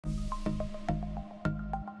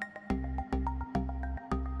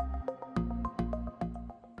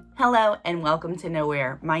Hello and welcome to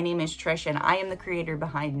Nowhere. My name is Trish and I am the creator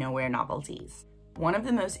behind Nowhere Novelties. One of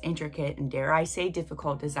the most intricate and dare I say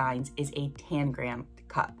difficult designs is a Tangram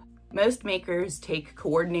cup. Most makers take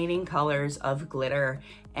coordinating colors of glitter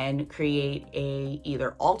and create a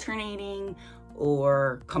either alternating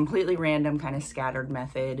or completely random kind of scattered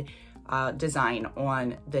method design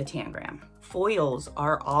on the Tangram. Foils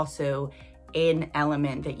are also an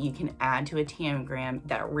element that you can add to a Tangram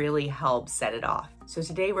that really helps set it off. So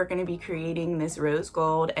today we're going to be creating this rose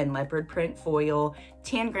gold and leopard print foil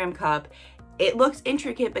Tangram cup. It looks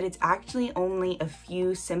intricate, but it's actually only a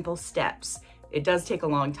few simple steps. It does take a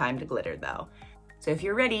long time to glitter though. So if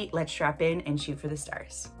you're ready, let's strap in and shoot for the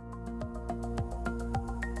stars.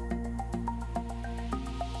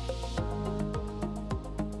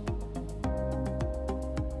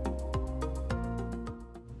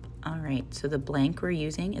 Alright, so the blank we're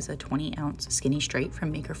using is a 20-ounce skinny straight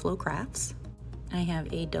from Maker Flow Crafts. I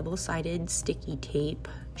have a double-sided sticky tape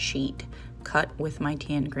sheet cut with my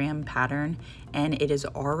Tangram pattern, and it is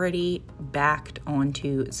already backed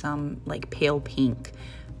onto some like pale pink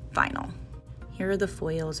vinyl. Here are the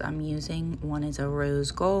foils I'm using. One is a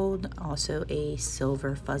rose gold, also a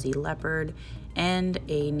silver fuzzy leopard, and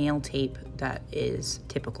a nail tape that is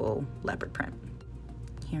typical leopard print.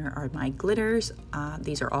 Here are my glitters.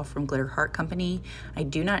 These are all from Glitter Heart Company. I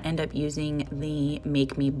do not end up using the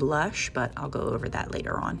Make Me Blush, but I'll go over that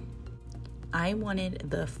later on. I wanted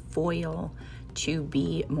the foil to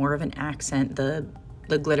be more of an accent. The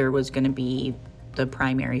glitter was going to be the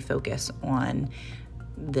primary focus on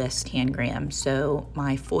this Tangram. So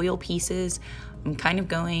my foil pieces, I'm kind of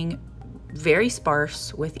going very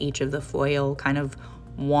sparse with each of the foil, kind of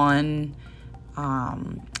one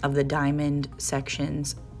of the diamond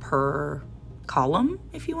sections per column,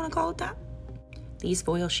 if you want to call it that. These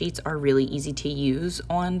foil sheets are really easy to use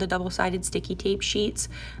on the double-sided sticky tape sheets.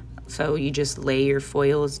 So you just lay your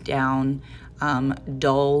foils down,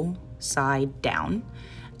 dull side down,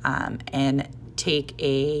 and take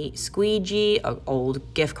a squeegee, an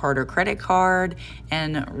old gift card or credit card,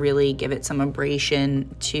 and really give it some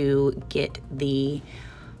abrasion to get the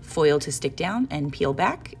foil to stick down and peel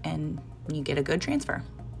back, and you get a good transfer.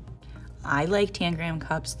 I like Tangram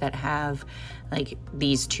cups that have like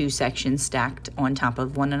these two sections stacked on top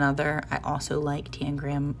of one another. I also like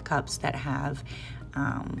Tangram cups that have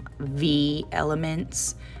V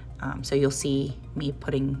elements. So you'll see me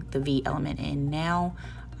putting the V element in now.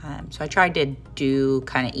 So I tried to do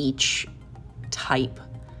kind of each type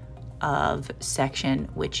of section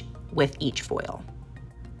with each foil.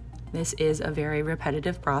 This is a very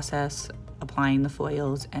repetitive process, applying the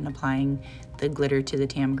foils and applying the glitter to the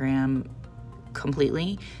Tangram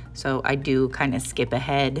completely. So I do kind of skip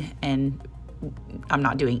ahead and I'm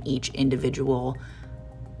not doing each individual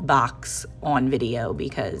box on video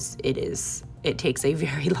because it takes a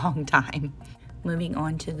very long time. Moving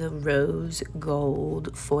on to the rose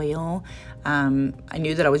gold foil. I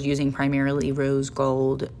knew that I was using primarily rose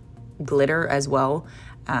gold glitter as well.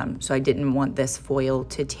 So I didn't want this foil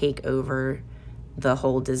to take over the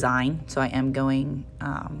whole design. So I am going,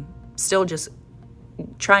 still just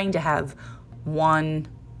trying to have one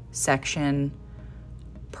section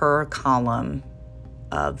per column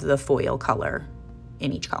of the foil color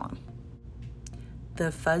in each column.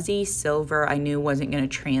 The fuzzy silver I knew wasn't going to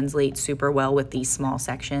translate super well with these small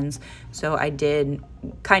sections, so I did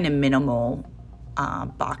kind of minimal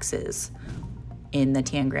boxes in the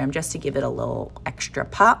Tangram just to give it a little extra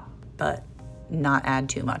pop, but not add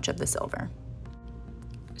too much of the silver.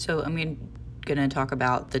 So I'm going to talk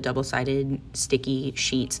about the double-sided sticky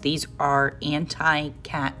sheets. These are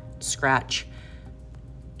anti-cat scratch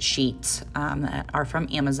sheets that are from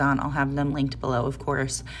Amazon. I'll have them linked below, of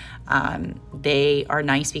course. They are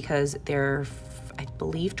nice because they're, I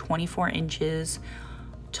believe, 24 inches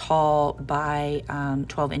tall by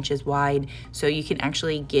 12 inches wide. So you can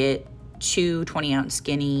actually get two 20-ounce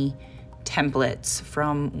skinny templates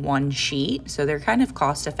from one sheet. So they're kind of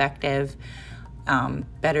cost-effective,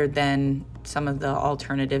 better than some of the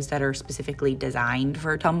alternatives that are specifically designed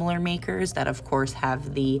for tumbler makers that of course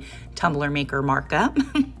have the tumbler maker markup.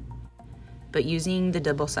 But using the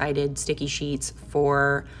double-sided sticky sheets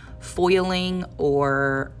for foiling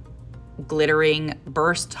or glittering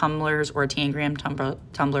burst tumblers or a Tangram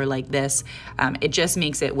tumbler like this, it just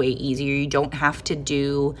makes it way easier. You don't have to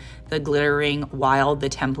do the glittering while the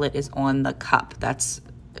template is on the cup. That's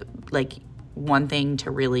like one thing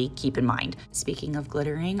to really keep in mind. Speaking of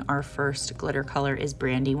glittering, our first glitter color is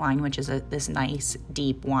Brandywine, which is this nice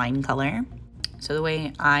deep wine color. So the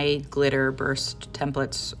way I glitter burst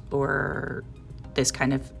templates or this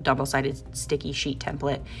kind of double-sided sticky sheet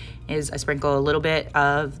template is I sprinkle a little bit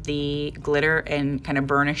of the glitter and kind of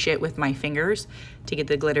burnish it with my fingers to get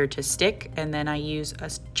the glitter to stick, and then I use a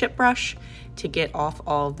chip brush to get off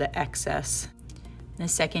all of the excess. The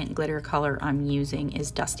second glitter color I'm using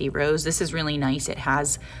is Dusty Rose. This is really nice. It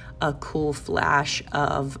has a cool flash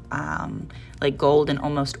of like gold and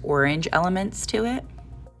almost orange elements to it.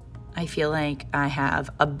 I feel like I have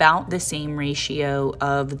about the same ratio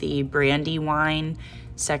of the Brandywine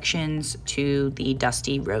sections to the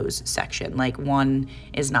Dusty Rose section. Like one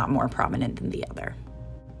is not more prominent than the other.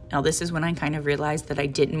 Now this is when I kind of realized that I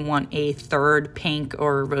didn't want a third pink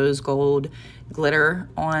or rose gold glitter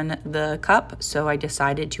on the cup, so I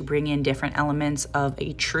decided to bring in different elements of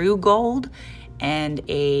a true gold and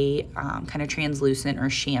a kind of translucent or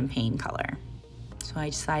champagne color. So I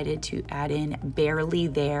decided to add in Barely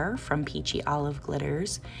There from Peachy Olive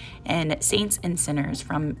Glitters and Saints and Sinners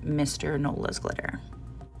from Mr. Nola's Glitter.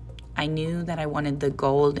 I knew that I wanted the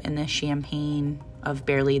gold and the champagne of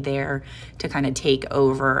Barely There to kind of take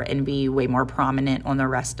over and be way more prominent on the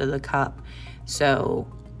rest of the cup. So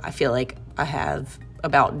I feel like I have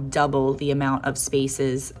about double the amount of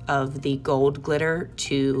spaces of the gold glitter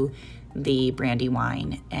to the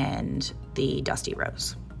Brandywine and the Dusty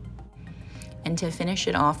Rose. And to finish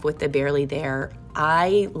it off with the Barely There,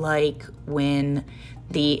 I like when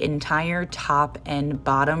the entire top and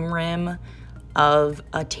bottom rim of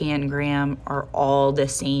a Tangram are all the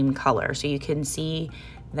same color. So you can see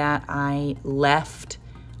that I left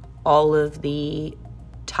all of the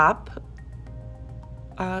top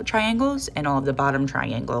triangles and all of the bottom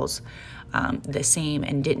triangles the same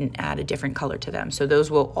and didn't add a different color to them. So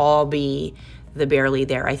those will all be the Barely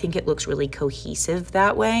There. I think it looks really cohesive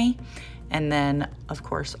that way. And then, of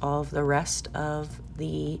course, all of the rest of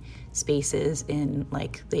the spaces in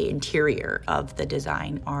like the interior of the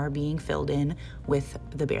design are being filled in with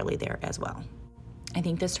the Barely There as well. I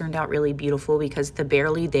think this turned out really beautiful because the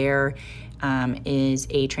Barely There is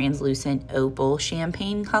a translucent opal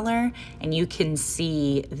champagne color, and you can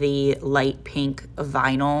see the light pink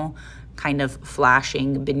vinyl kind of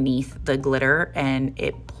flashing beneath the glitter, and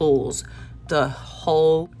it pulls the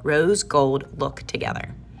whole rose gold look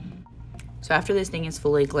together. So after this thing is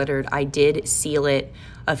fully glittered, I did seal it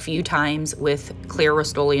a few times with clear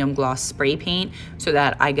Rust-Oleum gloss spray paint so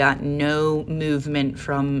that I got no movement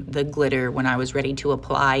from the glitter when I was ready to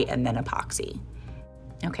apply and then epoxy.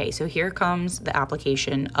 Okay, so here comes the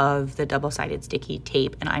application of the double-sided sticky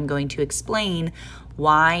tape, and I'm going to explain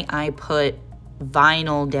why I put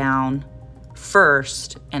vinyl down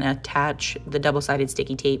first and attach the double-sided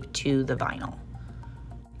sticky tape to the vinyl.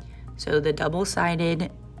 So the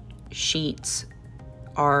double-sided sheets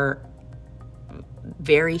are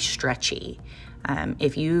very stretchy.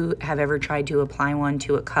 If you have ever tried to apply one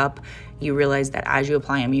to a cup, you realize that as you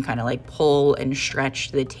apply them, you kind of like pull and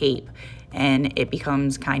stretch the tape and it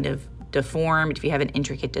becomes kind of deformed. If you have an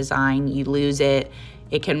intricate design, you lose it.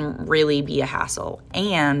 It can really be a hassle,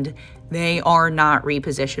 and they are not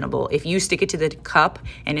repositionable. If you stick it to the cup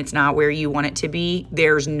and it's not where you want it to be,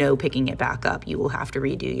 there's no picking it back up. You will have to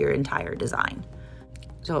redo your entire design.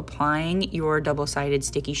 So applying your double-sided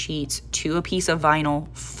sticky sheets to a piece of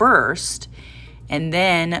vinyl first, and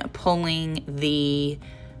then pulling the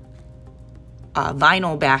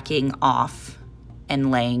vinyl backing off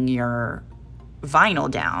and laying your vinyl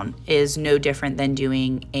down is no different than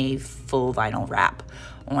doing a full vinyl wrap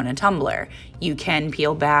on a tumbler. You can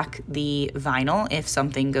peel back the vinyl if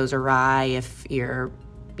something goes awry, if you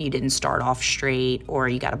didn't start off straight or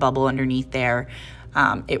you got a bubble underneath there.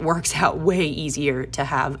 It works out way easier to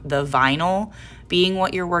have the vinyl being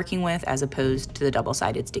what you're working with as opposed to the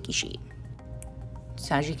double-sided sticky sheet.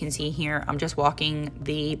 So as you can see here, I'm just walking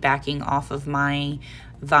the backing off of my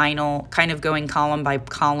vinyl, kind of going column by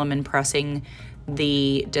column and pressing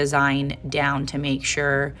the design down to make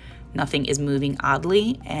sure nothing is moving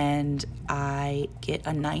oddly, and I get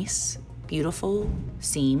a nice, beautiful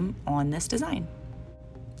seam on this design.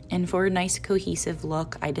 And for a nice cohesive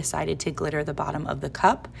look, I decided to glitter the bottom of the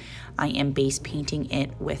cup. I am base painting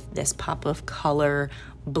it with this Pop of Color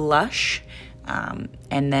blush,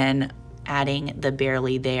 and then adding the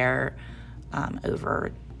Barely There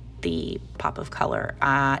over the Pop of Color.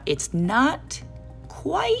 It's not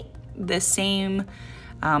quite the same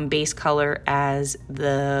base color as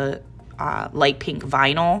the light pink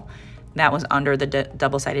vinyl that was under the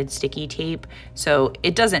double-sided sticky tape, so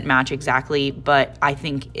it doesn't match exactly, but I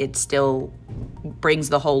think it still brings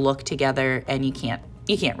the whole look together, and you can't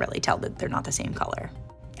really tell that they're not the same color.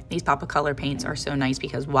 These Pop of Color paints are so nice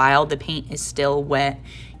because while the paint is still wet,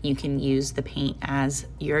 you can use the paint as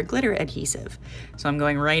your glitter adhesive. So I'm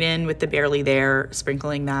going right in with the barely there,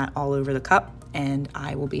 sprinkling that all over the cup, and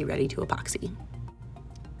I will be ready to epoxy.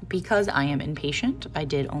 Because I am impatient, I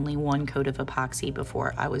did only one coat of epoxy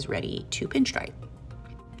before I was ready to pinstripe.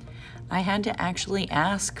 I had to actually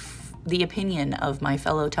ask the opinion of my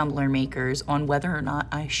fellow tumbler makers on whether or not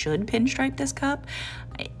I should pinstripe this cup.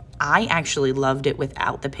 I actually loved it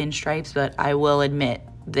without the pinstripes, but I will admit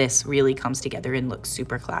this really comes together and looks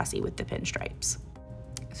super classy with the pinstripes.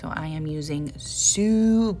 So I am using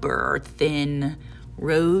super thin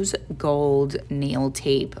rose gold nail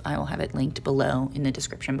tape. I will have it linked below in the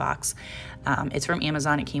description box. It's from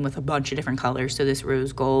Amazon. It came with a bunch of different colors, so this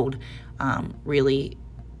rose gold really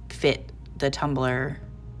fit the tumbler,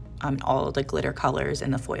 all of the glitter colors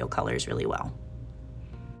and the foil colors really well.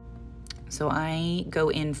 So I go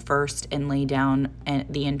in first and lay down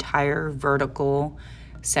the entire vertical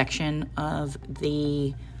section of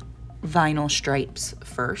the vinyl stripes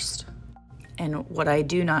first. And what I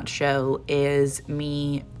do not show is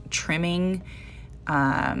me trimming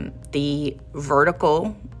the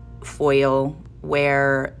vertical foil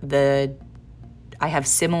where I have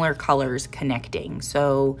similar colors connecting.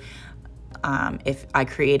 So if I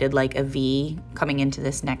created like a V coming into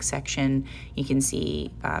this next section, you can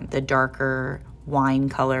see the darker wine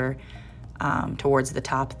color towards the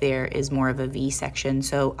top there is more of a V section.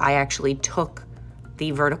 So I actually took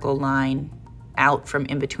the vertical line out from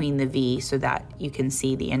in between the V so that you can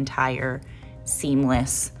see the entire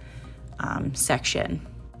seamless section.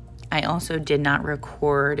 I also did not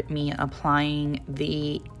record me applying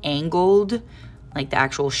the angled, like the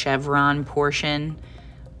actual chevron portion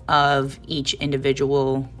of each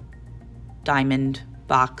individual diamond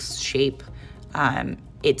box shape.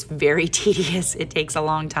 It's very tedious. It takes a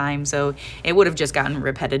long time, so it would have just gotten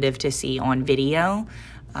repetitive to see on video.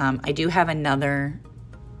 I do have another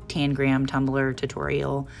Tangram Tumbler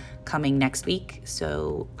tutorial coming next week,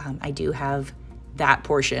 so I do have that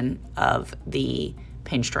portion of the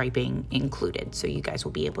pinstriping included, so you guys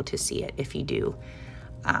will be able to see it if you do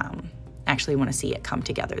actually want to see it come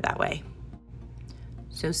together that way.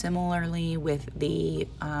 So similarly with the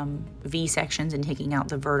V sections and taking out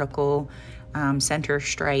the vertical center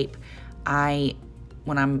stripe,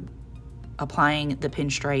 when I'm applying the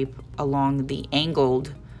pinstripe along the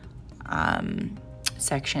angled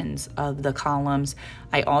sections of the columns,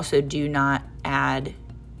 I also do not add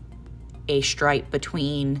a stripe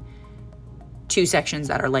between two sections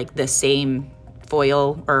that are like the same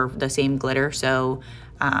foil or the same glitter. So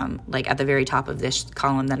like at the very top of this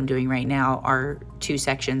column that I'm doing right now are two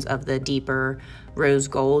sections of the deeper rose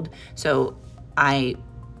gold. So I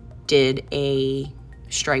did a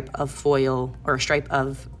stripe of foil or a stripe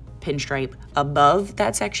of pinstripe above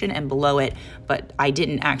that section and below it, but I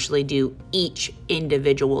didn't actually do each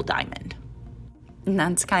individual diamond. And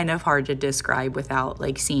that's kind of hard to describe without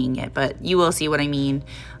like seeing it, but you will see what I mean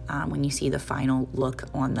when you see the final look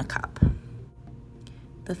on the cup.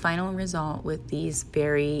 The final result with these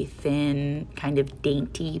very thin, kind of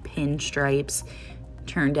dainty pinstripes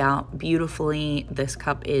turned out beautifully. This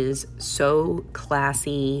cup is so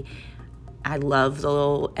classy. I love the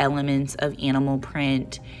little elements of animal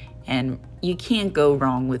print, and you can't go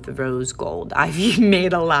wrong with the rose gold. I've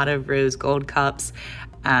made a lot of rose gold cups.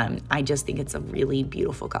 I just think it's a really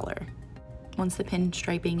beautiful color. Once the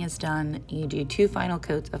pinstriping is done, you do 2 final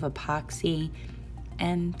coats of epoxy,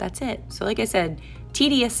 and that's it. So like I said,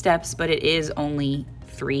 tedious steps, but it is only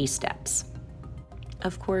 3 steps.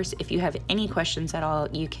 Of course, if you have any questions at all,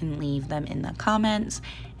 you can leave them in the comments,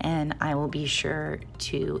 and I will be sure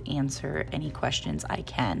to answer any questions I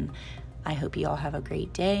can. I hope you all have a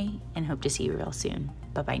great day and hope to see you real soon.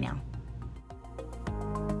 Bye-bye now.